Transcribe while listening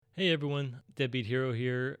Hey everyone, Deadbeat Hero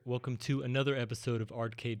here. Welcome to another episode of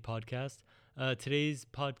Arcade Podcast. Today's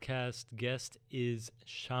podcast guest is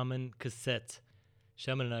Shaman Cassette.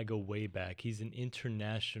 Shaman and I go way back. He's an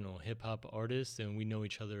international hip hop artist, and we know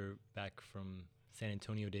each other back from San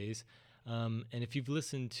Antonio days. And if you've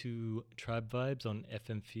listened to Tribe Vibes on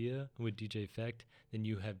FM FIA with DJ Effect, then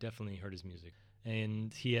you have definitely heard his music.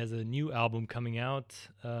 And he has a new album coming out.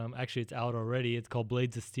 Actually, it's out already. It's called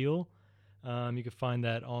Blades of Steel. You can find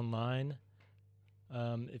that online.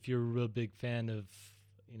 If you're a real big fan of,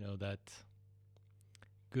 that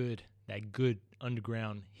good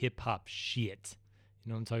underground hip hop shit. You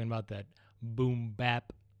know what I'm talking about? That boom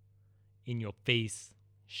bap in your face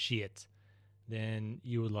shit. Then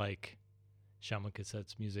you would like Shaman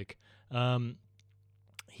Cassette's music.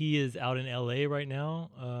 He is out in LA right now.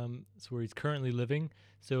 That's where he's currently living.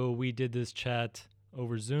 So we did this chat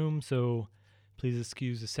over Zoom. So please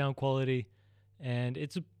excuse the sound quality. And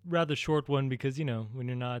it's a rather short one because, when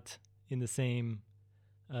you're not in the same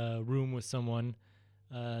room with someone,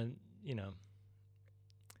 I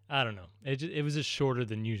don't know. It was just shorter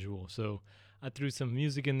than usual. So I threw some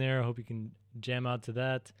music in there. I hope you can jam out to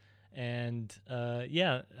that. And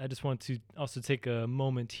I just want to also take a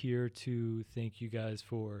moment here to thank you guys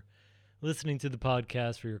for listening to the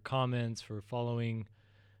podcast, for your comments, for following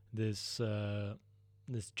this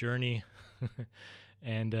journey.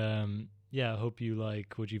 And I hope you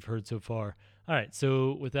like what you've heard so far. All right,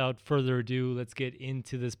 so without further ado, let's get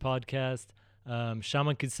into this podcast.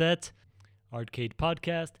 Shaman Cassette, Arcade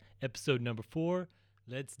Podcast, episode number 4.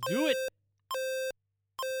 Let's do it.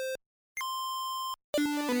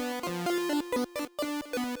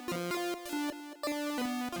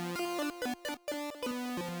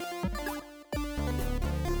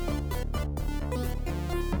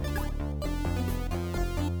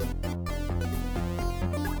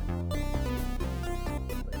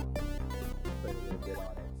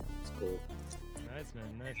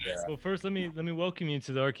 Nice. Yeah. Well, first, let me welcome you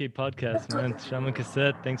to the Arcade Podcast, man. Shaman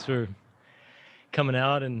Cassette, thanks for coming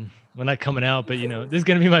out. And well, not coming out, but this is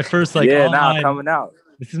gonna be my first online. Coming out.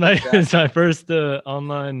 This is my it's my first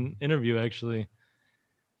online interview, actually.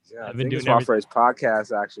 Yeah, I've been doing my first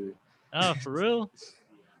podcast, actually. Oh, for real?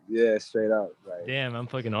 Yeah, straight up. Like, damn, I'm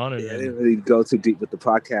fucking honored. I didn't really go too deep with the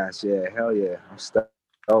podcast. Yeah, hell yeah, I'm stoked.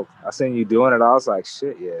 I seen you doing it. I was like,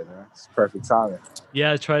 shit, yeah, man, it's perfect timing.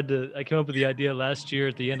 Yeah, I came up with the idea last year,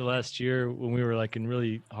 at the end of last year, when we were like in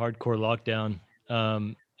really hardcore lockdown.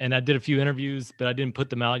 And I did a few interviews, but I didn't put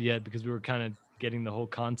them out yet because we were kind of getting the whole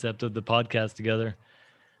concept of the podcast together.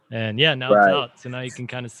 And now It's out, so now you can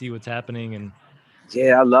kind of see what's happening. And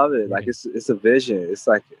yeah, I love it. Like it's a vision. It's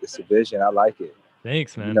a vision. I like it.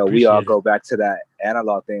 Thanks, man. We all go back to that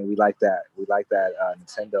analog thing. We like that.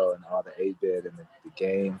 Nintendo and all the 8-bit and the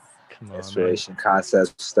game inspiration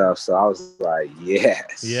concept stuff. So I was like,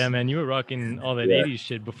 yes. Yeah, man, you were rocking all that 80s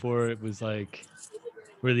shit before it was like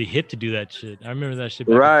really hip to do that shit. I remember that shit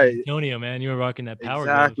back in San Antonio, man. You were rocking that power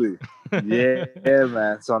glove. Yeah,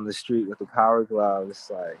 man. It's on the street with the power glove.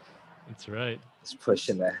 It's like, that's right. It's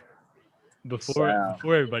pushing that. Before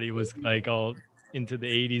everybody was like all into the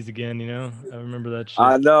 80s again, I remember that shit.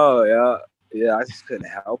 I know, yeah. I just couldn't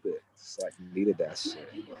help it. Just like needed that shit.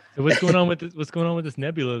 So what's going on with this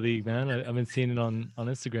Nebula League, man? I've been seeing it on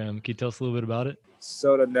Instagram. Can you tell us a little bit about it?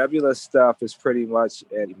 So the Nebula stuff is pretty much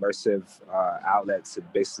an immersive outlet to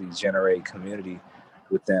basically generate community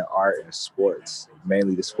within art and sports,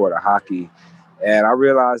 mainly the sport of hockey. And I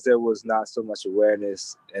realized there was not so much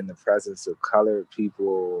awareness in the presence of colored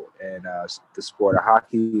people in the sport of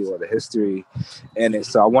hockey or the history in it.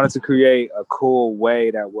 So I wanted to create a cool way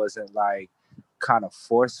that wasn't like kind of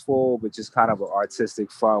forceful, but just kind of an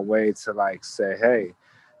artistic, fun way to like say, hey,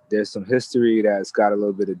 there's some history that's got a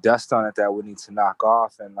little bit of dust on it that we need to knock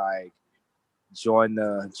off and like join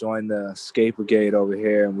the skate brigade over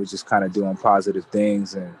here. And we're just kind of doing positive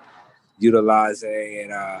things and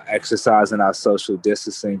utilizing and exercising our social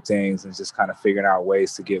distancing things and just kind of figuring out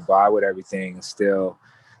ways to get by with everything and still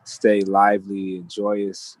stay lively and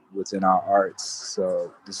joyous within our arts.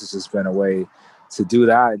 So this has just been a way to do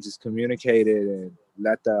that and just communicate it and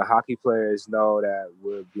let the hockey players know that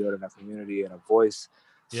we're building a community and a voice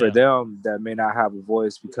for them that may not have a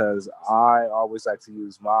voice, because I always like to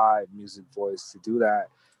use my music voice to do that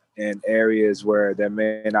in areas where there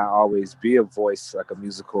may not always be a voice, like a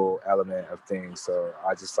musical element of things. So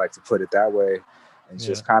I just like to put it that way and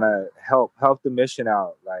just kind of help the mission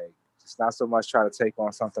out. Like, it's not so much try to take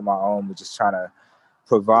on something my own, but just trying to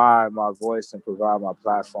provide my voice and provide my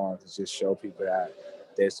platform to just show people that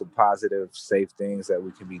there's some positive, safe things that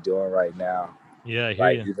we can be doing right now. Yeah, I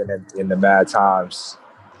hear you. Even in the bad times.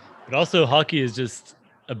 But also hockey is just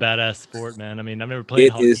a badass sport, man. I mean, I've never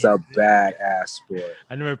played It is hockey. a badass sport.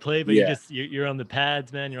 I never played, but Yeah. you're on the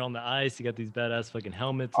pads, man. You're on the ice. You got these badass fucking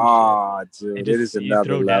helmets and shit. Ah, And dude, it just is you another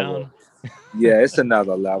throw level. down. Yeah, it's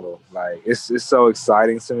another level. Like it's so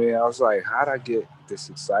exciting to me. I was like, how'd I get this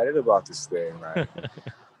excited about this thing?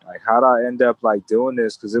 Like how'd I end up like doing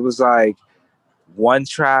this? Because it was like one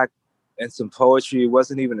track and some poetry. It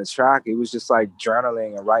wasn't even a track. It was just like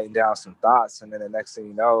journaling and writing down some thoughts. And then the next thing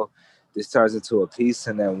you know, this turns into a piece.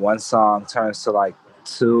 And then one song turns to like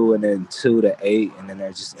two, and then 2 to 8. And then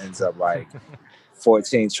there just ends up like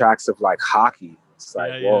 14 tracks of like hockey. It's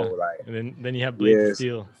like, Yeah, whoa, yeah. like, And then you have Blades of yes.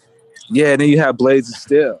 Steel, Yeah, and then you have Blades of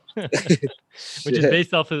Steel. which is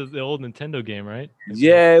based off of the old Nintendo game, right?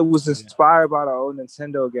 Yeah, it was inspired by the old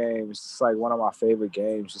Nintendo game. It's just like one of my favorite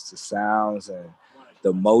games, just the sounds and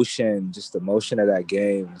the motion, just the motion of that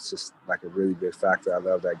game. It's just like a really big factor. I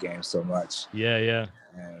love that game so much. Yeah, yeah.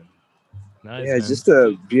 And Nice, yeah, man. just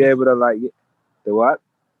to be able to like, the what?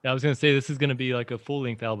 I was gonna say this is gonna be like a full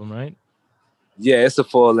length album, right? Yeah, it's a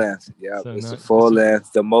full length. Yeah, So it's a not full so-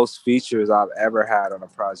 length. The most features I've ever had on a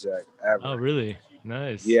project ever. Oh, really?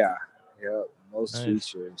 Nice. Yeah, most Nice.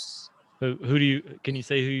 features. So can you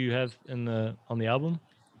say who you have on the album?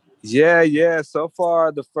 Yeah. So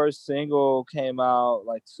far, the first single came out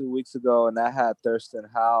like 2 weeks ago, and that had Thurston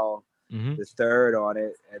Howell, the third on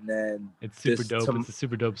it. And then it's super dope. It's a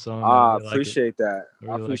super dope song. I appreciate that.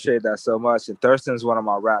 I appreciate that so much. And Thurston's one of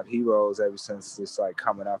my rap heroes ever since just like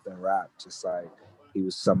coming up in rap. Just like he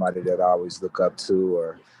was somebody that I always look up to,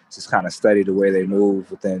 or just kind of study the way they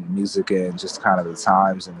move within music and just kind of the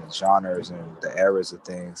times and the genres and the eras of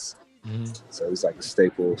things. So he's like a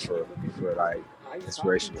staple for like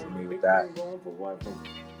inspiration for me with that.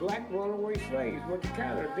 Black runaway slaves went to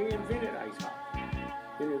Canada. They invented ice hockey.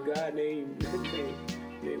 Then a guy named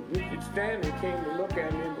Richard Stanley came to look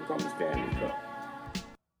at it and become a Stanley Cup.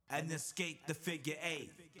 And escape the figure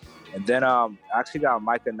 8. And then I actually got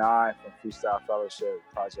Micah Nye from Freestyle Fellowship,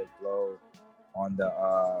 Project Blow, on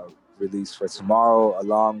the release for tomorrow,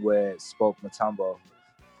 along with Spoke Matumbo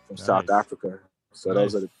from South Africa. So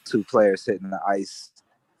those are the two players hitting the ice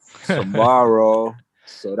tomorrow.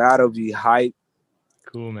 So that'll be hype.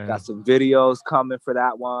 Cool, man. Got some videos coming for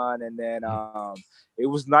that one. And then it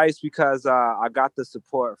was nice because I got the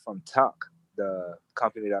support from Tuck, the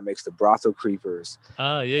company that makes the Brothel Creepers.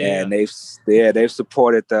 And they've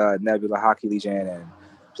supported the Nebula Hockey Legion and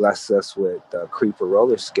blessed us with the Creeper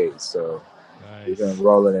roller skates. So we've been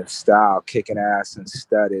rolling in style, kicking ass and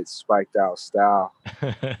studded, spiked out style.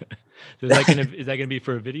 Is that gonna be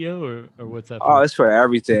for a video or what's that? Oh, it's for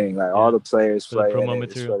everything. Like all the players play promo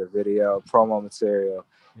it's for the video, promo material.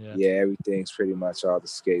 Yeah, everything's pretty much all the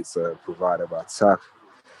skates are provided by Tuck.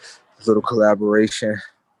 A little collaboration.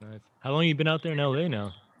 Nice. How long have you been out there in LA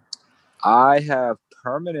now? I have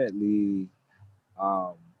permanently,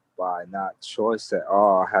 by not choice at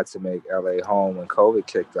all, had to make LA home when COVID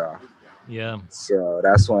kicked off. Yeah. So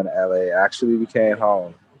that's when LA actually became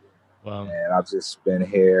home. Wow. And I've just been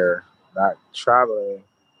here, not traveling,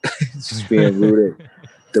 just being rooted.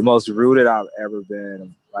 The most rooted I've ever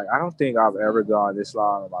been. Like, I don't think I've ever gone this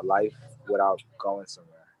long in my life without going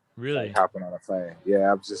somewhere. Really? Like hopping on a plane.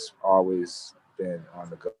 Yeah, I've just always been on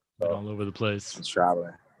the go. All over the place. And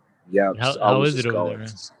traveling. Yeah. How is it over there?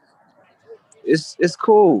 It's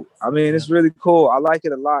cool. I mean, it's really cool. I like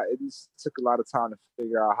it a lot. It just took a lot of time to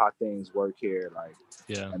figure out how things work here, like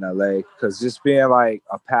in LA. Because just being like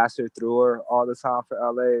a passer througher all the time for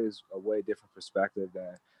LA is a way different perspective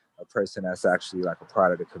than a person that's actually like a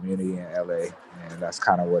part of the community in LA. And that's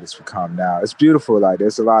kind of what it's become now. It's beautiful. Like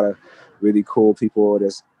there's a lot of really cool people.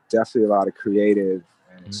 There's definitely a lot of creative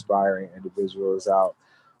and inspiring individuals out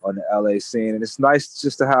on the LA scene, and it's nice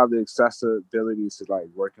just to have the accessibility to like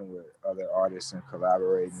working with other artists and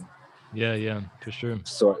collaborating. Yeah, for sure.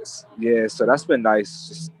 So so that's been nice,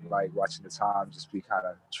 just like watching the time just be kind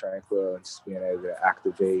of tranquil and just being able to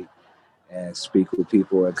activate and speak with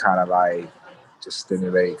people and kind of like just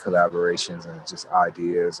stimulate collaborations and just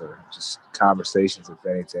ideas or just conversations, if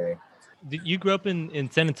anything. You grew up in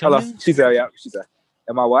San Antonio? Hello, she's there. Yeah, she's there.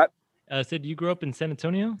 Am I what? I said you grew up in San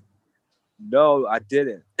Antonio? No, I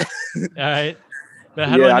didn't. All right. But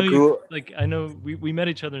how do I know you? Like, I know we met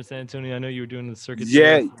each other in San Antonio. I know you were doing the circuit.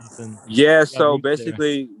 Yeah. So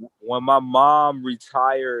basically, when my mom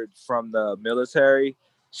retired from the military,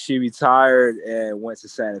 she retired and went to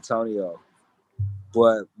San Antonio.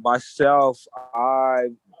 But myself,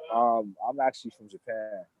 I'm actually from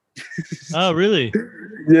Japan. Oh, really?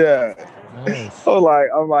 Yeah. Nice. I'm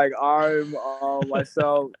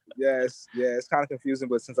myself. Yes. It's kind of confusing,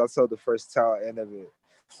 but since I told the first tail end of it,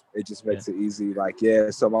 it just makes it easy. Like, yeah,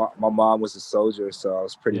 so my mom was a soldier, so I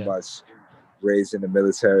was pretty much raised in a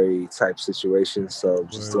military type situation. So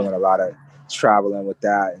just doing a lot of traveling with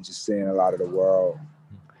that and just seeing a lot of the world.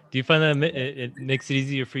 Do you find that it makes it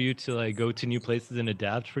easier for you to like go to new places and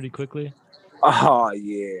adapt pretty quickly? Oh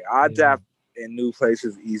yeah, I adapt in new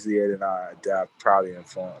places easier than I adapt probably in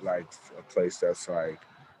like a place that's like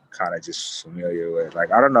kind of just familiar with.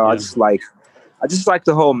 Like, I don't know, I just like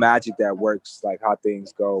the whole magic that works, like how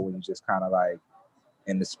things go when you just kind of like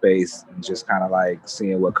in the space and just kind of like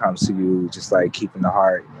seeing what comes to you, just like keeping the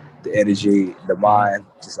heart, the energy, the mind,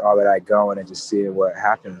 just all of that going and just seeing what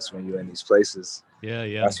happens when you're in these places.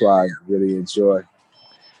 That's why I really enjoy.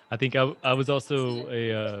 I think I was also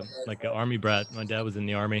a like an army brat. My dad was in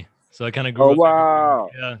the army, so I kind of grew up. Oh wow!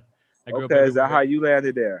 I grew up okay, is that how you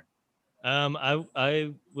landed there?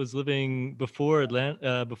 I was living before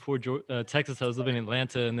Atlanta, before Texas. I was living in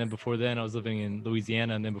Atlanta, and then before then I was living in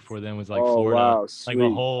Louisiana, and then before then was like Florida. Wow, like my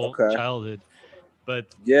whole childhood. But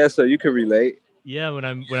yeah, so you can relate. Yeah, when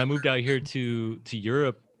I moved out here to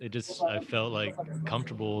Europe, I felt like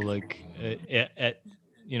comfortable, like at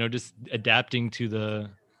just adapting to the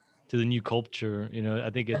new culture. I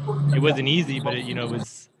think it wasn't easy, but it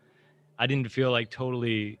was. I didn't feel like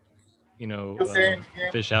totally,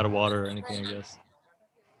 fish out of water or anything, I guess.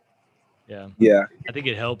 Yeah. I think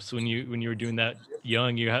it helps when you were doing that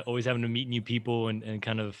young. You're always having to meet new people and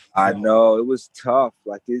kind of. I know it was tough.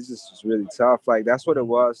 Like, it just was really tough. Like, that's what it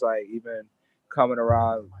was. Like, even coming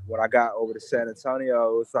around when I got over to San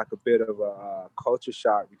Antonio, it was like a bit of a culture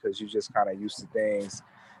shock because you just kind of used to things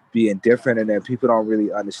being different, and then people don't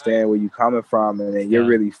really understand where you're coming from, and then you're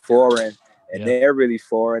really foreign. And they're really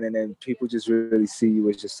foreign, and then people just really see you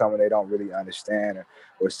as just someone they don't really understand,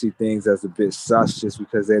 or see things as a bit sus just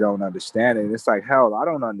because they don't understand it. And it's like, hell, I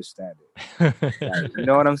don't understand it. Like, you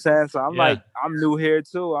know what I'm saying? So I'm like, I'm new here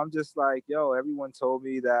too. I'm just like, yo, everyone told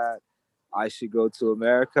me that I should go to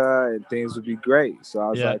America and things would be great. So I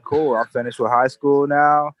was like, cool, I'm finished with high school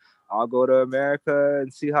now. I'll go to America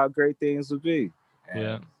and see how great things would be.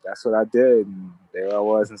 And that's what I did. And there I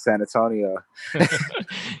was in San Antonio.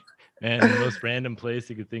 Man, the most random place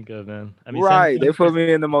you could think of, man. I mean, they put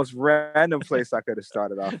me in the most random place I could have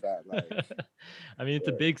started off at. Like, I mean, it's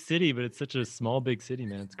a big city, but it's such a small, big city,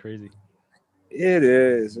 man. It's crazy. It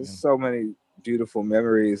is. There's so many beautiful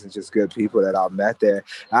memories and just good people that I met there.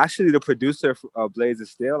 Actually, the producer of Blades of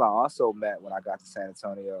Steel, I also met when I got to San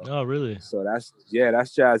Antonio. Oh, really? So that's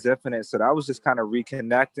Jazz Infinite. So that was just kind of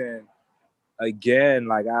reconnecting again.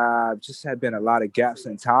 Like, I just had been a lot of gaps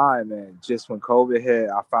in time, and just when COVID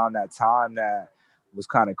hit, I found that time that was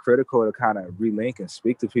kind of critical to kind of relink and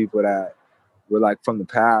speak to people that were like from the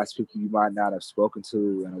past, people you might not have spoken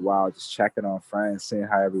to in a while, just checking on friends, seeing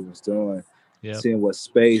how everyone's doing, seeing what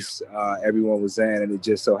space everyone was in. And it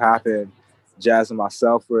just so happened Jazz and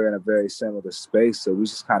myself were in a very similar space, so we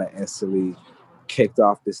just kind of instantly kicked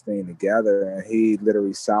off this thing together, and he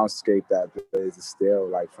literally soundscaped that Blades of Steel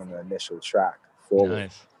like from the initial track forward.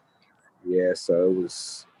 Nice. Yeah, so it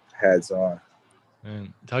was heads on.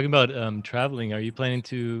 And talking about traveling, are you planning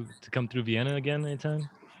to come through Vienna again anytime?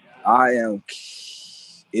 I am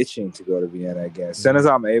itching to go to Vienna again. As soon as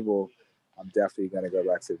I'm able, I'm definitely gonna go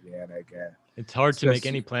back to Vienna again. It's hard to make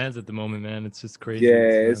any plans at the moment, man. It's just crazy. Yeah,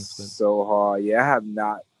 it's so hard. Yeah, I have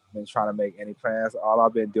not been trying to make any plans. All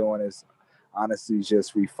I've been doing is honestly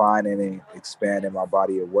just refining and expanding my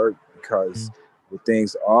body of work, because when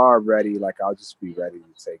things are ready, like, I'll just be ready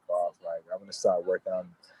to take off. Like, I'm gonna start working on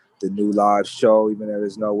the new live show, even though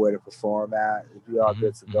there's nowhere to perform at. It'll be all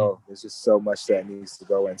good to go. There's just so much that needs to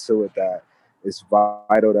go into it that it's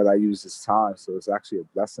vital that I use this time. So it's actually a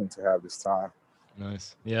blessing to have this time.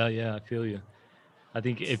 Nice. Yeah, I feel you. I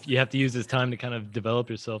think if you have to use this time to kind of develop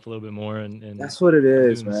yourself a little bit more, and that's what it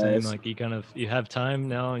is, man. Like, you have time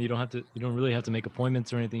now, and you don't really have to make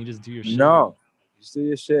appointments or anything. You just do your shit. No, just do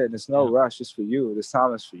your shit, and there's no rush. Just for you. This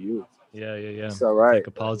time is for you. Yeah. It's all right. Like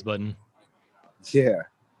a pause button. Yeah.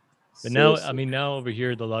 But now, I mean, now over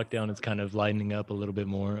here, the lockdown is kind of lightening up a little bit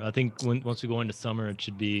more. I think once we go into summer, it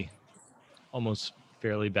should be almost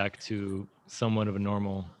fairly back to somewhat of a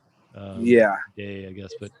normal day, I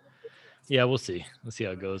guess. But yeah, we'll see. We'll see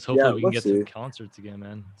how it goes. Hopefully we can get some concerts again,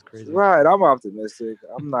 man. It's crazy. Right. I'm optimistic.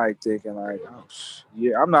 I'm like thinking like,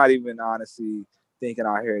 I'm not even honestly thinking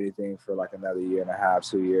I'll hear anything for like another year and a half,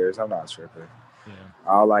 2 years. I'm not tripping. Yeah.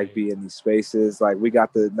 I'll like be in these spaces. Like, we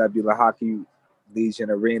got the Nebula Hockey Legion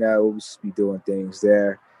Arena. We'll just be doing things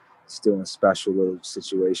there. Just doing special little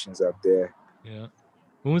situations up there. Yeah.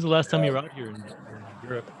 When was the last time you were out here in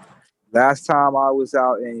Europe? Last time I was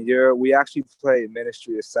out in Europe, we actually played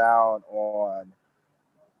Ministry of Sound on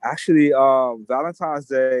Actually, Valentine's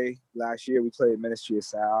Day last year we played Ministry of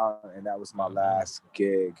Sound, and that was my Oh, nice. last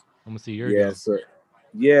gig. Almost a year Yeah, ago. so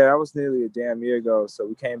yeah, that was nearly a damn year ago. So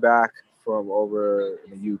we came back from over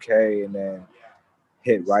in the UK and then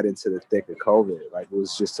hit right into the thick of COVID. Like it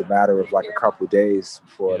was just a matter of like a couple days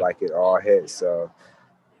before Yep. like it all hit. So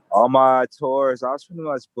all my tours, I was pretty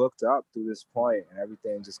much booked up through this point, and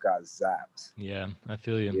everything just got zapped. Yeah, I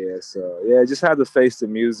feel you. Yeah, so yeah, just had to face the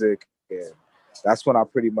music, and that's when I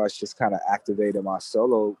pretty much just kind of activated my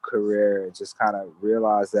solo career and just kind of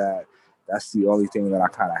realized that that's the only thing that I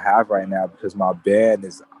kind of have right now because my band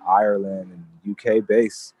is Ireland and UK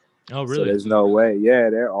based. Oh, So really? there's no way. Yeah,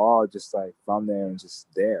 they're all just like from there and just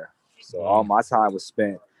there. So all Wow. my time was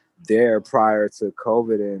spent there prior to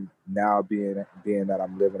COVID, and now being that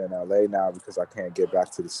I'm living in LA now because I can't get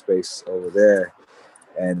back to the space over there.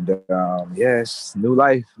 And yeah, it's new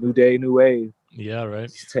life, new day, new wave. Yeah, right.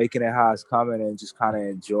 Just taking it how it's coming and just kind of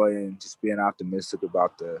enjoying, just being optimistic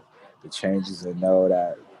about the changes and know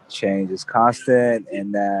that change is constant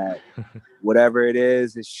and that whatever it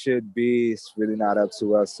is, it should be. It's really not up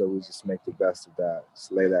to us, so we just make the best of that.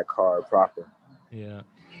 Just lay that card proper. Yeah.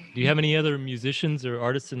 Do you have any other musicians or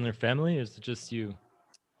artists in their family, or is it just you?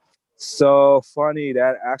 So funny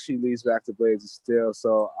that actually leads back to Blades of Steel.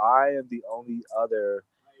 So I am the only other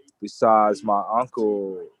besides my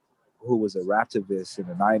uncle who was a raptivist in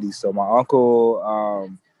the 90s. So my uncle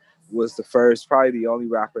was the first, probably the only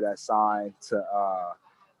rapper that signed to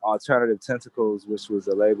Alternative Tentacles, which was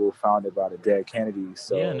a label founded by the Dead Kennedys.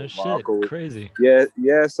 Yeah, no So my shit. uncle, Crazy.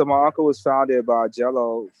 yeah. So my uncle was founded by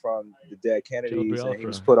Jello from the Dead Joe Kennedys, and he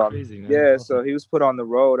was Biafra. put on, Crazy, man. yeah. That's So awesome. he was put on the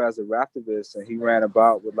road as a raptivist, and he ran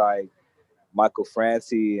about with like Michael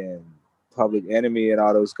Franti and Public Enemy and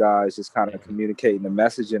all those guys, just kind of Yeah. communicating the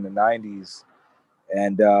message in the 90s.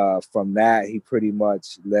 And from that, he pretty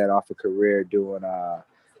much led off a career doing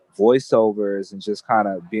voiceovers and just kind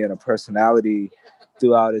of being a personality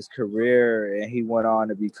throughout his career. And he went on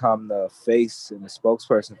to become the face and the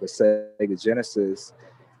spokesperson for Sega Genesis.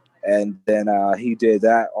 And then he did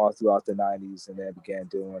that all throughout the 90s and then began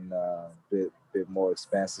doing bit more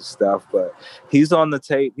expansive stuff. But he's on the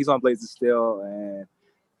tape, he's on Blades of Steel, and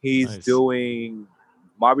he's Nice. doing,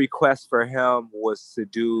 my request for him was to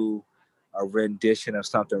do a rendition of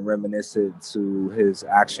something reminiscent to his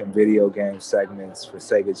action video game segments for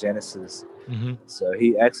Sega Genesis. Mm-hmm. So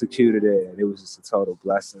he executed it, and it was just a total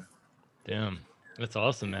blessing. Damn. That's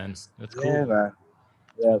awesome, man. That's Yeah, cool. man.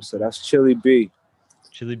 Yeah, Super so cool. that's Chili B.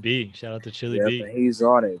 Chili B. Shout out to Chili Yep, B. and he's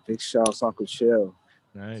on it. Big shouts, Uncle Chill.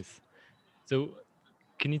 Nice. So,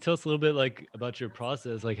 can you tell us a little bit like about your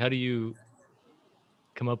process? Like, how do you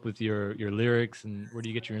come up with your lyrics, and where do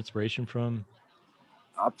you get your inspiration from?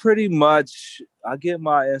 I get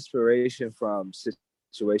my inspiration from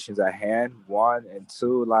situations at hand, one, and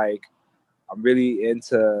two, like I'm really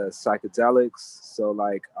into psychedelics, so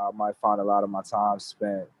like I might find a lot of my time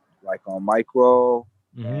spent like on micro,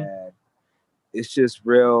 Mm-hmm. and it's just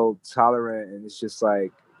real tolerant, and it's just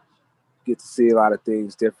like get to see a lot of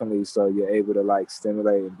things differently, so you're able to like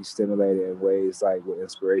stimulate and be stimulated in ways like with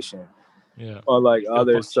inspiration, Yeah. unlike Still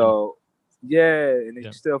others. function. So yeah, and it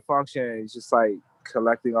Yeah. still function. It's just like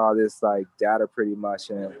collecting all this like data pretty much.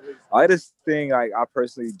 And all this thing like I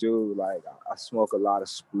personally do, like I smoke a lot of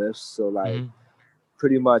spliffs. So like Mm-hmm.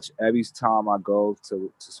 pretty much every time I go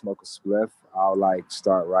to smoke a spliff, I'll like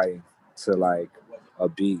start writing to like a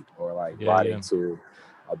beat or like Yeah. writing Yeah. to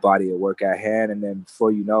a body of work at hand, and then before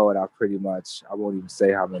you know it, I won't even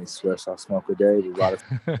say how many spliffs I smoke a day, but a lot of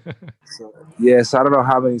so, yeah, so I don't know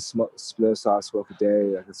how many spliffs I smoke a day.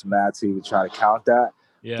 Like it's mad to even try to count that.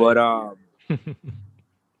 Yeah. But Yeah.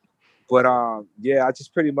 yeah, I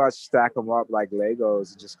just pretty much stack them up like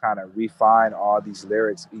Legos and just kind of refine all these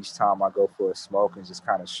lyrics each time I go for a smoke and just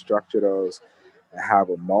kind of structure those and have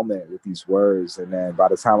a moment with these words. And then by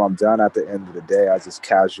the time I'm done at the end of the day, I just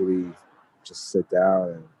casually just sit down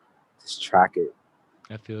and just track it.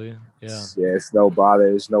 I feel you. Yeah. Yeah, it's no bother,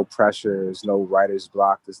 there's no pressure, there's no writer's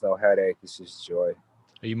block, there's no headache, it's just joy.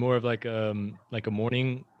 Are you more of like a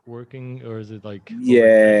morning working, or is it like overnight?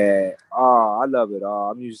 Yeah. Oh, I love it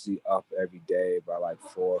all. I'm usually up every day by like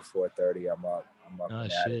 4:30. I'm up. Oh And at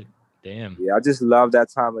it. shit. Damn. Yeah, I just love that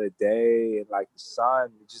time of the day, and like the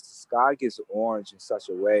sun, just the sky gets orange in such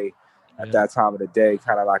a way at Yeah. that time of the day,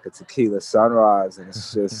 kind of like a tequila sunrise, and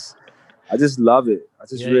it's just I just love it. I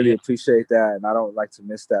just Yeah. really Yeah. appreciate that, and I don't like to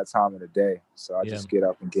miss that time of the day. So I Yeah. just get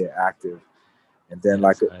up and get active. And then Yeah.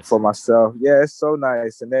 like That's nice. for myself, yeah, it's so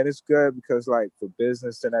nice. And then it's good because like for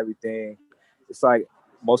business and everything, it's like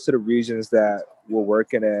most of the regions that we're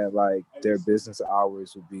working in, like their business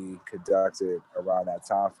hours would be conducted around that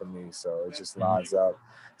time for me. So it just lines up.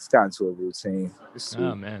 It's gotten to a routine. It's sweet.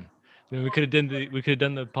 Oh man. Then we could have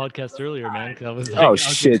done the podcast earlier, man. Cause I was Oh like,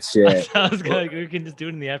 shit, yeah. I was like, we can just do it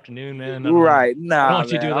in the afternoon, man. Right. I don't Nah,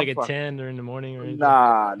 want you to man. do it like I'm at 10 or in the morning or anything.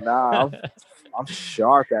 Nah. I'm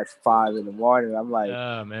sharp at 5 in the morning. I'm like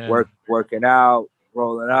Oh man. working out,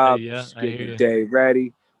 rolling up, Yeah, just I getting hear the you. day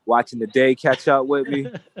ready, watching the day catch up with me.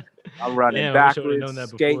 I'm running Damn, I wish I would have backwards, known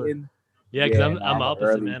that before. skating. Yeah, because I'm I'm opposite,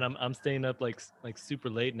 early. man. I'm staying up like super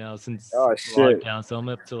late now since Oh shit. lockdown, so I'm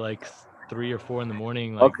up to like 3 or 4 in the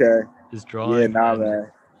morning, like Okay. just Yeah, drawing. nah, and,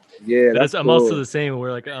 man. Yeah, but that's I'm also cool. the same.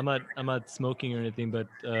 Where like I'm not smoking or anything, but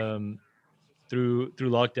through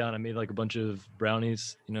lockdown, I made like a bunch of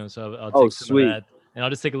brownies, you know. So I'll Oh, take some of sweet. that, and I'll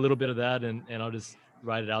just take a little bit of that, and I'll just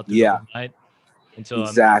ride it out through the Yeah, whole night until I'm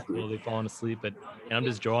exactly. slowly falling asleep. And I'm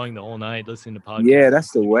just drawing the whole night, listening to podcasts. Yeah,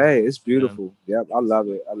 that's the like, way. It's yeah. beautiful. Yep, I love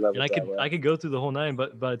it. I love And it that way. I could go through the whole night,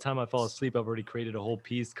 but by the time I fall asleep, I've already created a whole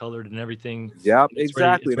piece, colored and everything. Yep, It's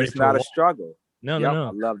exactly. ready It's for a not a wall. struggle. No, Yep, no,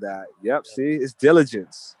 I no. love that. Yep, see, it's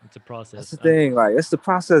diligence. It's a process. That's the thing. Like, it's the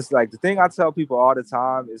process. Like, the thing I tell people all the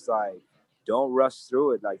time is like, don't rush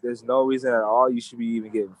through it. Like, there's no reason at all you should be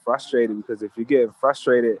even getting frustrated, because if you're getting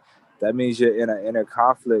frustrated, that means you're in an inner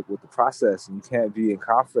conflict with the process, and you can't be in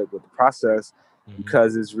conflict with the process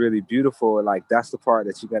because it's really beautiful. And like, that's the part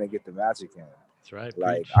that you're gonna get the magic in. That's right.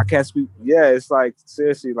 Like, Preach. I can't speak. Yeah, it's like,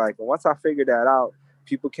 seriously, like, once I figured that out,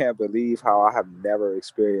 people can't believe how I have never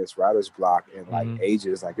experienced writer's block in like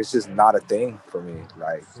ages. Like, it's just not a thing for me.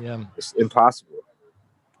 Like, Yeah. it's impossible.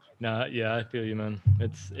 Nah, yeah, I feel you, man.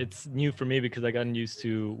 It's new for me because I gotten used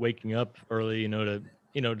to waking up early, you know,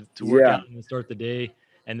 to work Yeah. out and start the day,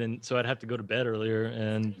 and then so I'd have to go to bed earlier.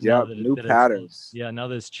 And Yep, new patterns. now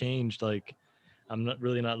that it's changed, like I'm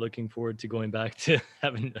not looking forward to going back to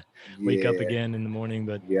having to wake up Yeah. again in the morning.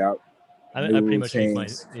 But Yep. I New pretty much make my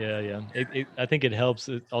routines. I think it helps.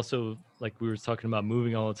 It also, like we were talking about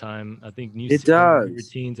moving all the time. I think new It scenery, new does.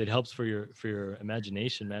 routines. It helps for your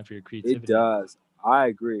imagination, man, for your It creativity. does. I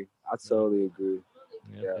agree. I totally agree.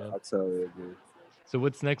 Yep, Yeah, yep. I totally agree. So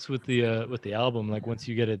what's next with the album? Like once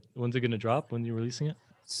you get it, when's it gonna drop? When you're releasing it?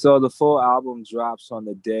 So the full album drops on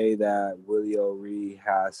the day that Willie O'Ree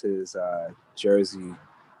has his jersey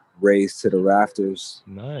raised to the rafters.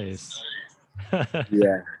 Nice.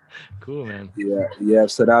 Yeah. Cool, man. Yeah.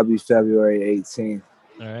 So that'll be February 18th.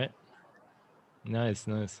 All right. Nice.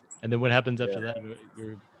 And then what happens after that?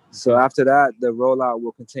 So after that, the rollout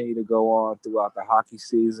will continue to go on throughout the hockey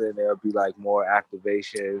season. There'll be like more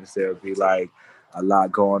activations. There'll be like a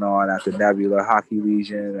lot going on at the Nebula Hockey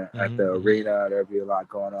Legion, at the arena. There'll be a lot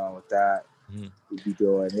going on with that. We'll be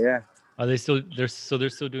doing, Are they still they're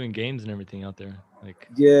still doing games and everything out there? Like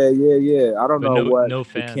Yeah. I don't know what no the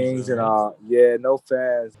fans, Kings though, and right? all. Yeah, no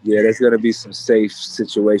fans. Yeah, there's gonna be some safe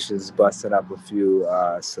situations, busting up a few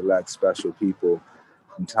select special people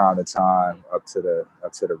from time to time up to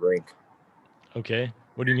the rink. Okay.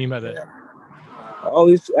 What do you mean by that? Oh,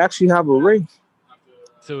 we actually have a rink.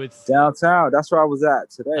 So it's downtown. That's where I was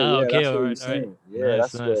at today. Oh, Yeah, okay, that's what all we're right. seeing. Yeah,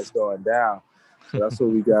 Nice, that's where it's going down. So that's where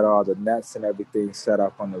we got all the nets and everything set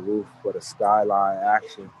up on the roof for the skyline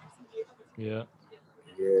action. Yeah.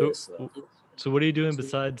 Yeah. So what are you doing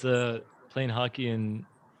besides playing hockey and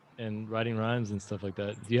writing rhymes and stuff like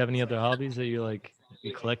that? Do you have any other hobbies that you're like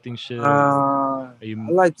collecting shit? Are you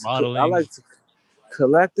modeling? I like to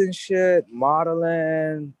collecting shit,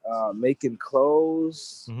 modeling, making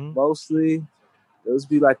clothes mostly. Those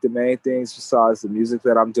be like the main things besides the music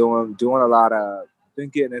that I'm doing. Been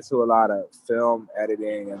getting into a lot of film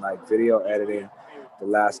editing and like video editing the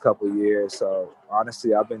last couple of years. So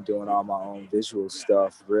honestly, I've been doing all my own visual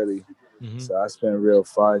stuff really. So that's been real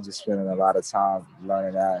fun. Just spending a lot of time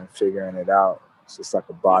learning that and figuring it out. It's just like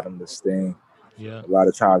a bottomless thing. Yeah. A lot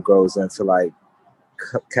of time goes into like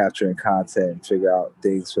capturing content and figure out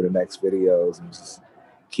things for the next videos and just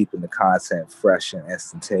keeping the content fresh and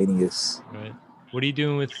instantaneous. Right. What are you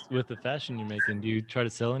doing with the fashion you're making? Do you try to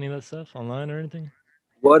sell any of that stuff online or anything?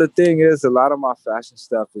 Well, the thing is, a lot of my fashion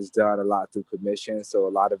stuff is done a lot through commission. So a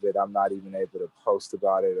lot of it, I'm not even able to post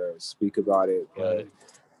about it or speak about it. But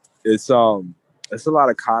it's a lot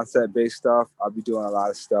of concept-based stuff. I'll be doing a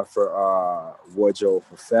lot of stuff for wardrobe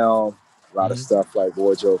for film, a lot of stuff like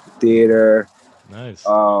wardrobe for theater. Nice.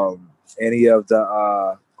 Any of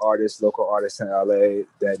the local artists in LA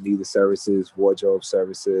that need the services, wardrobe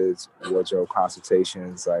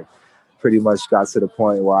consultations, like pretty much got to the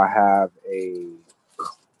point where I have a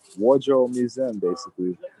wardrobe museum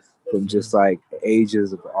basically from just like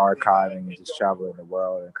ages of archiving and just traveling the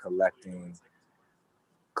world and collecting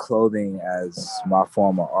clothing as my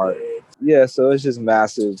form of art. Yeah, so it's just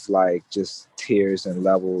massive, like just tiers and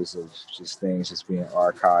levels of just things just being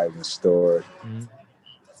archived and stored. Mhm.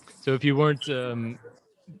 So if you weren't,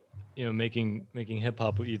 making hip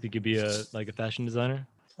hop, you think you'd be a fashion designer?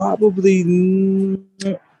 Probably,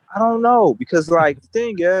 I don't know, because like the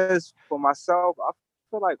thing is, for myself, I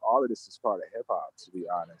feel like all of this is part of hip hop. To be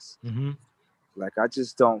honest, Mm-hmm. like I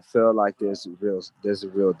just don't feel like there's a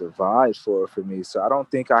real divide for me. So I don't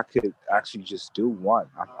think I could actually just do one.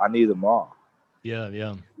 I need them all. Yeah,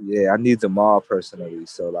 yeah, Yeah, I need them all personally.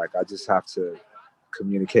 So like I just have to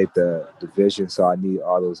communicate the vision. So I need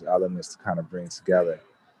all those elements to kind of bring together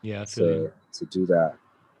yeah. I feel you. to do that.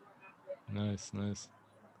 Nice, nice,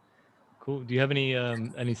 cool. Do you have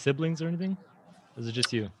any siblings or anything? Or is it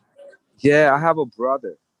just you? Yeah, I have a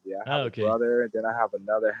brother. Yeah, I Oh, have a okay. brother, and then I have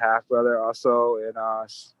another half brother also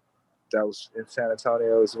that was in San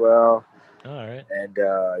Antonio as well. All right, And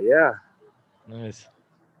yeah, nice.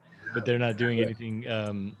 But they're not doing anything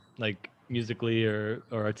like musically or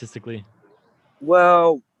artistically.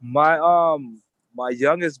 well, my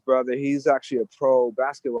youngest brother, he's actually a pro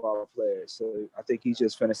basketball player. So I think he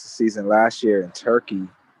just finished the season last year in Turkey,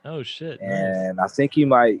 Oh shit, nice, and I think he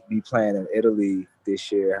might be playing in Italy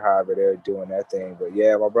this year. However, they're doing their thing. But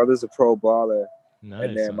yeah, my brother's a pro baller, and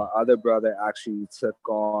nice then my man. other brother actually took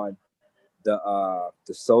on the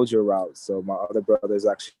soldier route. So my other brother is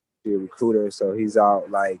actually a recruiter, so he's out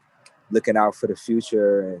like looking out for the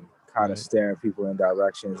future and kind of Right. steering people in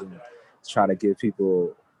directions and trying to give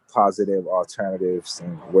people positive alternatives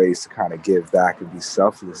and ways to kind of give back and be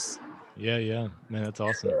selfless. Yeah, yeah, man, that's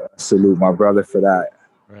awesome. Salute my brother for that.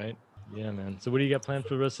 Right. Yeah, man. So what do you got planned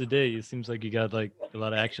for the rest of the day? It seems like you got like a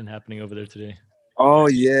lot of action happening over there today. Oh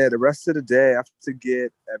yeah, the rest of the day I have to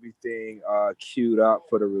get everything queued up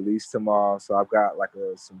for the release tomorrow. So I've got like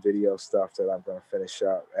some video stuff that I'm gonna finish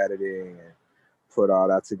up editing and put all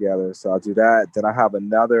that together. So I'll do that. Then I have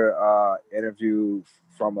another interview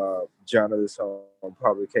from a journalist on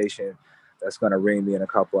publication that's gonna ring me in a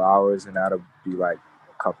couple hours, and that'll be like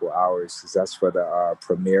a couple hours because that's for the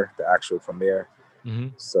premiere, the actual premiere. Mm-hmm.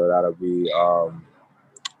 So that'll be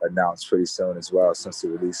announced pretty soon as well, since the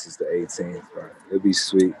release is the 18th. But it'll be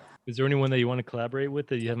sweet. Is there anyone that you want to collaborate with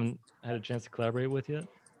that you haven't had a chance to collaborate with yet?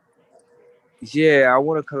 Yeah, I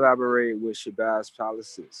want to collaborate with Shabazz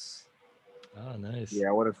Palaces. Oh, nice. Yeah,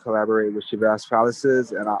 I want to collaborate with Shabazz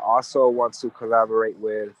Palaces, and I also want to collaborate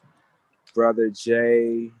with Brother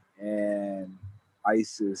Jay and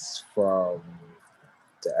Isis from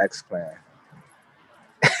the X Clan.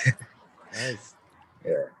 Nice.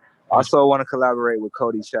 Yeah. Also want to collaborate with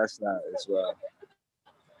Cody Chestnut as well.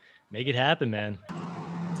 Make it happen, man.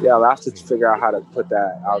 Yeah, I'll have to figure out how to put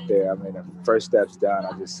that out there. I mean, the first step's done.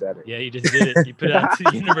 I just said it. Yeah, you just did it. You put it out to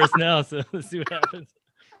the universe now, so let's see what happens.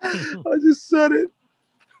 I just said it.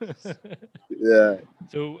 Yeah.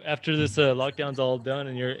 So after this lockdown's all done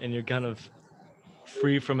and you're kind of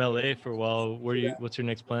free from LA for a while, what's your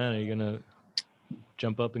next plan? Are you gonna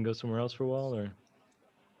jump up and go somewhere else for a while, or?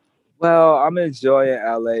 Well, I'm enjoying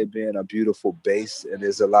LA being a beautiful base, and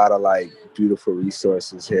there's a lot of like beautiful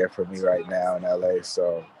resources here for me right now in LA.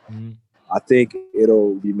 So Mhm. I think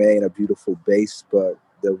it'll remain a beautiful base, but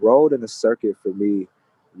the road and the circuit for me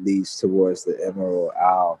leads towards the Emerald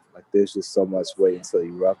Isle. Like there's just so much waiting to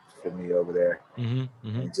erupt for me over there. Mhm.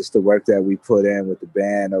 Mhm. And just the work that we put in with the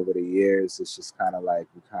band over the years, it's just kind of like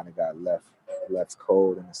we kind of got left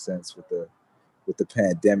cold in a sense with the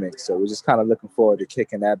pandemic. So we're just kind of looking forward to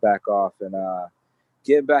kicking that back off and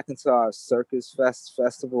getting back into our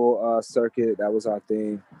festival circuit. That was our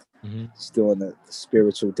thing. Mhm. Just doing the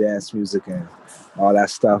spiritual dance music and all that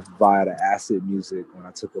stuff via the acid music when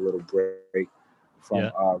I took a little break from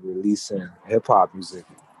Yeah. releasing hip hop music.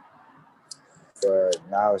 But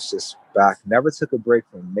now it's just back. Never took a break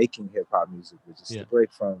from making hip hop music, but just Yeah. a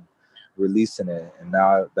break from releasing it. And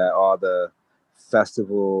now that all the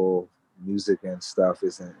festival music and stuff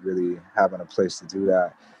isn't really having a place to do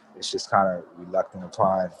that, it's just kind of reluctant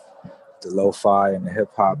upon the lo-fi and the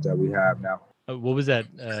hip hop that we have now. What was that?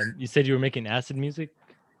 You said you were making acid music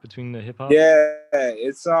between the hip hop. Yeah,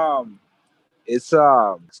 it's called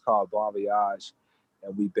Bon Voyage,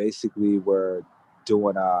 and we basically were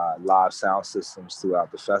doing live sound systems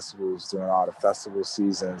throughout the festivals, during all the festival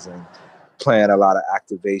seasons, and playing a lot of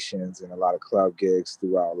activations and a lot of club gigs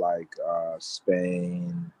throughout like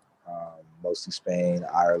Spain, mostly Spain,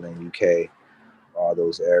 Ireland, UK, all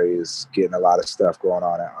those areas. Getting a lot of stuff going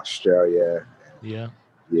on in Australia. Yeah.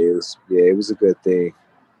 It was a good thing.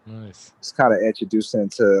 Nice. It's kind of introducing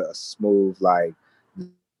to a smooth like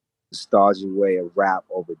nostalgic way of rap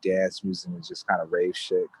over dance music and just kind of rave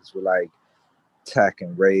shit because we're like tech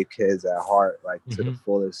and rave kids at heart, like to the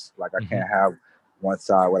fullest. Like I can't have one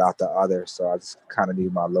side without the other. So I just kind of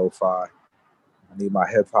need my lo-fi. I need my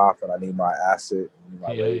hip hop and I need my acid, I need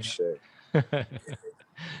my rave shit.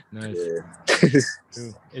 Nice. Yeah.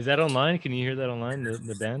 Is that online? Can you hear that online,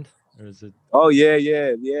 the band? Or is it? Oh yeah.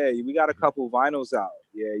 We got a couple vinyls out.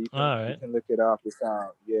 Yeah, you can look it up. It's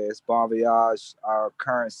it's Bon Voyage. Our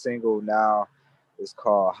current single now is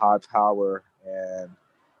called High Power, and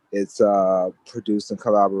it's produced in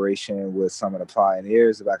collaboration with some of the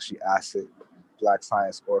pioneers of actually Acid Black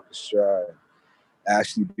Science Orchestra.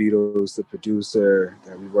 Ashley Beatles, the producer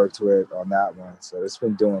that we worked with on that one. So it's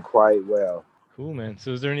been doing quite well. Cool, man.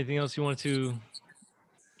 So is there anything else you want to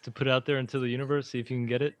put out there into the universe, see if you can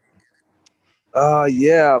get it?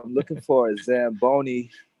 Yeah, I'm looking for a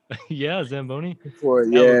Zamboni. Yeah, Zamboni.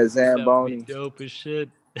 Zamboni. Dope as shit.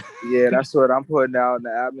 Yeah, that's what I'm putting out in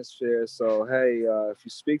the atmosphere. So hey, if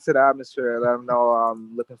you speak to the atmosphere, let them know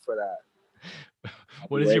I'm looking for that.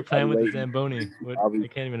 What is your plan with the Zamboni? I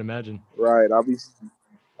can't even imagine. Right, I'll be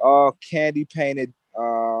candy painted.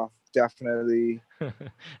 Definitely.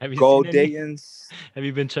 Have you Gold Dayton's? Have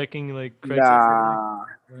you been checking like Craigslist? Nah,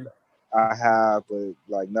 I have, but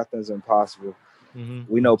like nothing's impossible.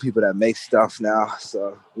 We know people that make stuff now,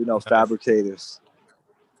 so we know fabricators.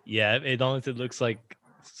 Yeah, as long as it looks like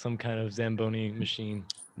some kind of Zamboni machine.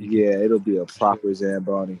 It'll be a proper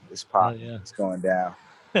Zamboni. It's popping. Yeah. It's going down.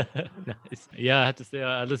 Nice. Yeah, I have to say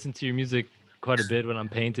I listen to your music quite a bit when I'm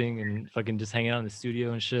painting and fucking just hanging out in the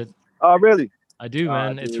studio and shit. Oh, really? I do,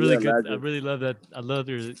 man. It's really good. Legend. I really love that. I love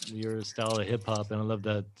your style of hip hop, and I love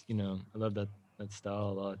that. I love that style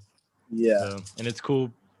a lot. Yeah. So, and it's cool,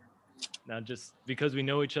 not just because we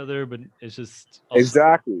know each other, but it's just also,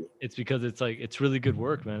 exactly. It's because it's like it's really good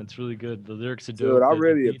work, man. It's really good. The lyrics are dope. Dude, I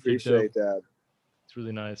really appreciate that. It's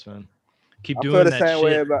really nice, man. Keep doing that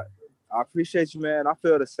shit. I appreciate you, man. I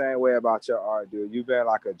feel the same way about your art, dude. You've been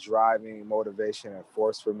like a driving motivation and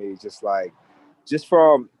force for me. Just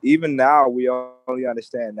from even now, we only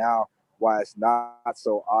understand now why it's not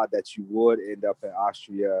so odd that you would end up in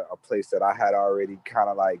Austria, a place that I had already kind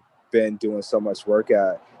of like been doing so much work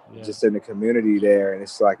at, just in the community there. And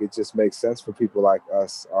it's like, it just makes sense for people like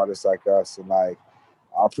us, artists like us. And like,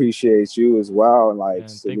 I appreciate you as well. And like,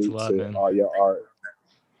 salute to all your art.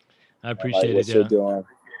 I appreciate what you're doing.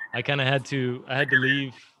 I kind of had to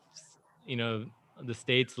leave, the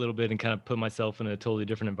States a little bit and kind of put myself in a totally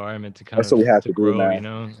different environment to kind That's what we have to grow, do,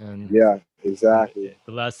 and yeah, exactly.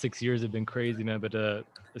 The last 6 years have been crazy, man. But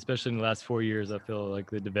especially in the last 4 years, I feel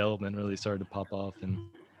like the development really started to pop off, and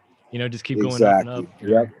just keep going up and up.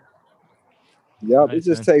 Yep. Nice, it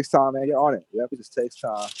just takes time, man. You're on it. Yep, it just takes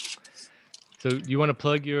time. So you want to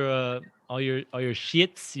plug your all your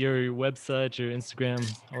shits, your website, your Instagram,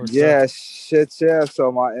 or shit. So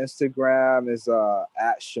my Instagram is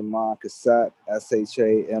at Shamon Cassette,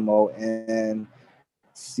 ShamonCassette.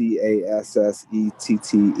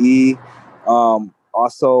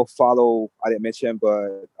 Also follow, I didn't mention,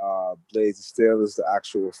 but Blades of Steel is the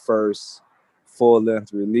actual first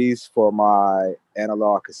full-length release for my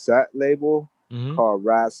analog cassette label called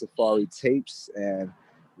Rad Safari Tapes, and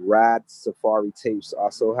Rad Safari Tapes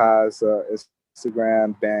also has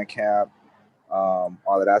Instagram, Bandcamp, all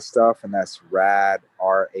of that stuff, and that's Rad,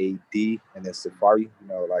 R-A-D, and then Safari,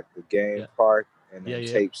 like the game part, and then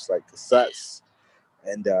tapes like cassettes,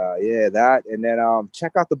 and that, and then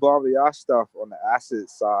check out the Bon Voyage stuff on the Acid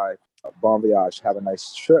side. Bon Voyage, have a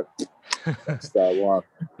nice trip. That's that one.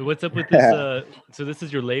 So what's up with this? So this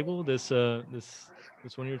is your label. This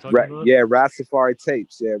one you were talking about. Yeah, Rad Safari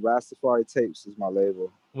Tapes. Yeah, Rad Safari Tapes is my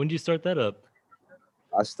label. When did you start that up?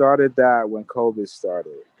 I started that when COVID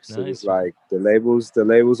started. So nice. It was like the labels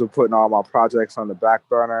were putting all my projects on the back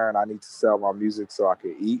burner, and I need to sell my music so I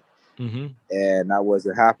could eat. And that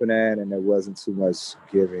wasn't happening, and there wasn't too much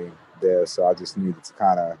giving there. So I just needed to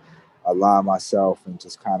kind of align myself and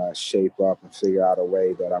just kind of shape up and figure out a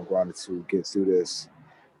way that I'm going to get through this.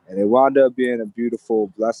 And it wound up being a beautiful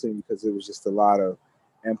blessing because it was just a lot of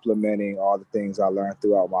implementing all the things I learned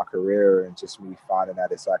throughout my career, and just me finding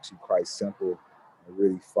that it's actually quite simple and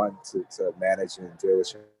really fun to manage and deal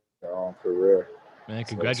with your own career. Man,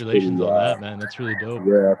 congratulations on that, man. That's really dope.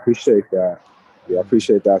 Yeah, I appreciate that. Yeah, I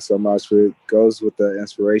appreciate that so much. It goes with the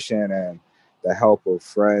inspiration and the help of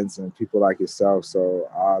friends and people like yourself. So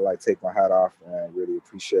I take my hat off and really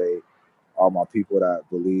appreciate all my people that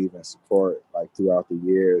believe and support throughout the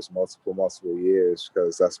years, multiple years,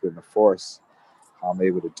 because that's been the force I'm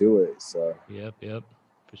able to do it. So yep,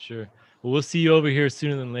 for sure. Well, we'll see you over here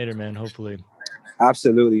sooner than later, man. Hopefully.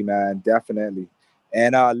 Absolutely, man. Definitely.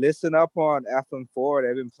 And listen up on FM4.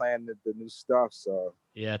 They've been playing the new stuff. So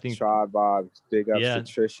Yeah, I think. Tribe Vibes. Big ups Yeah, to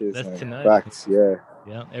Tricious that's and tonight. Facts. Yeah.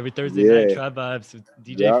 Yeah, every Thursday night, Yeah. Tribe Vibes with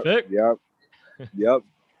DJ Yep. Fick. Yep.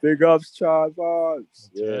 Big ups, Tribe Vibes. That's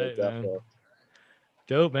Yeah, right, definitely. man.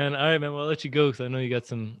 Dope, man. All right, man. Well, I'll let you go because I know you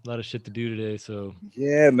got a lot of shit to do today. So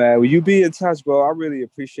Yeah, man. Will you be in touch, bro? I really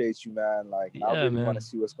appreciate you, man. Like, I yeah, really man. want to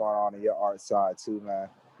see what's going on in your art side too, man.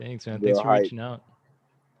 Thanks, man. Real Thanks for hype. reaching out.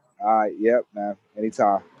 All right. Yep, man.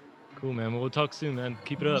 Anytime. Cool, man. Well, we'll talk soon, man.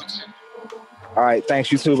 Keep it up. All right.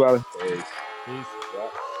 Thanks. You too, brother. Peace.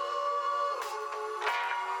 Yep.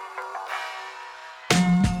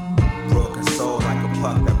 Broken soul like a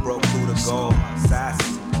puck that broke through the goal.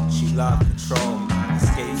 Sassy, she loved control.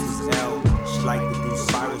 Escapes was L. She liked to do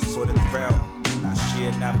spirals for the thrill. Now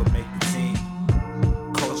she'll never make the team.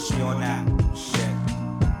 Coach me on that shit.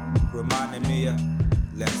 Reminding me of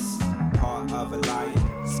less. Heart of a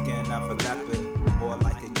lion, skin of a leopard. More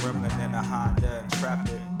like a gremlin than a Honda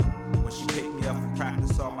Intrepid. When she picked me up from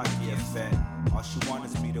practice, all my gear fit. All she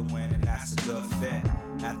wants me to win, and that's a good fit.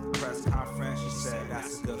 At the press conference, she said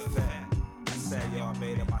that's a good fit. I said, yo, I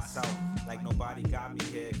made it myself. Like nobody got me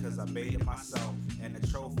here, cause I made it myself. And the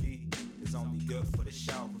trophy is only good for the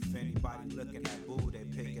shelf. If anybody looking at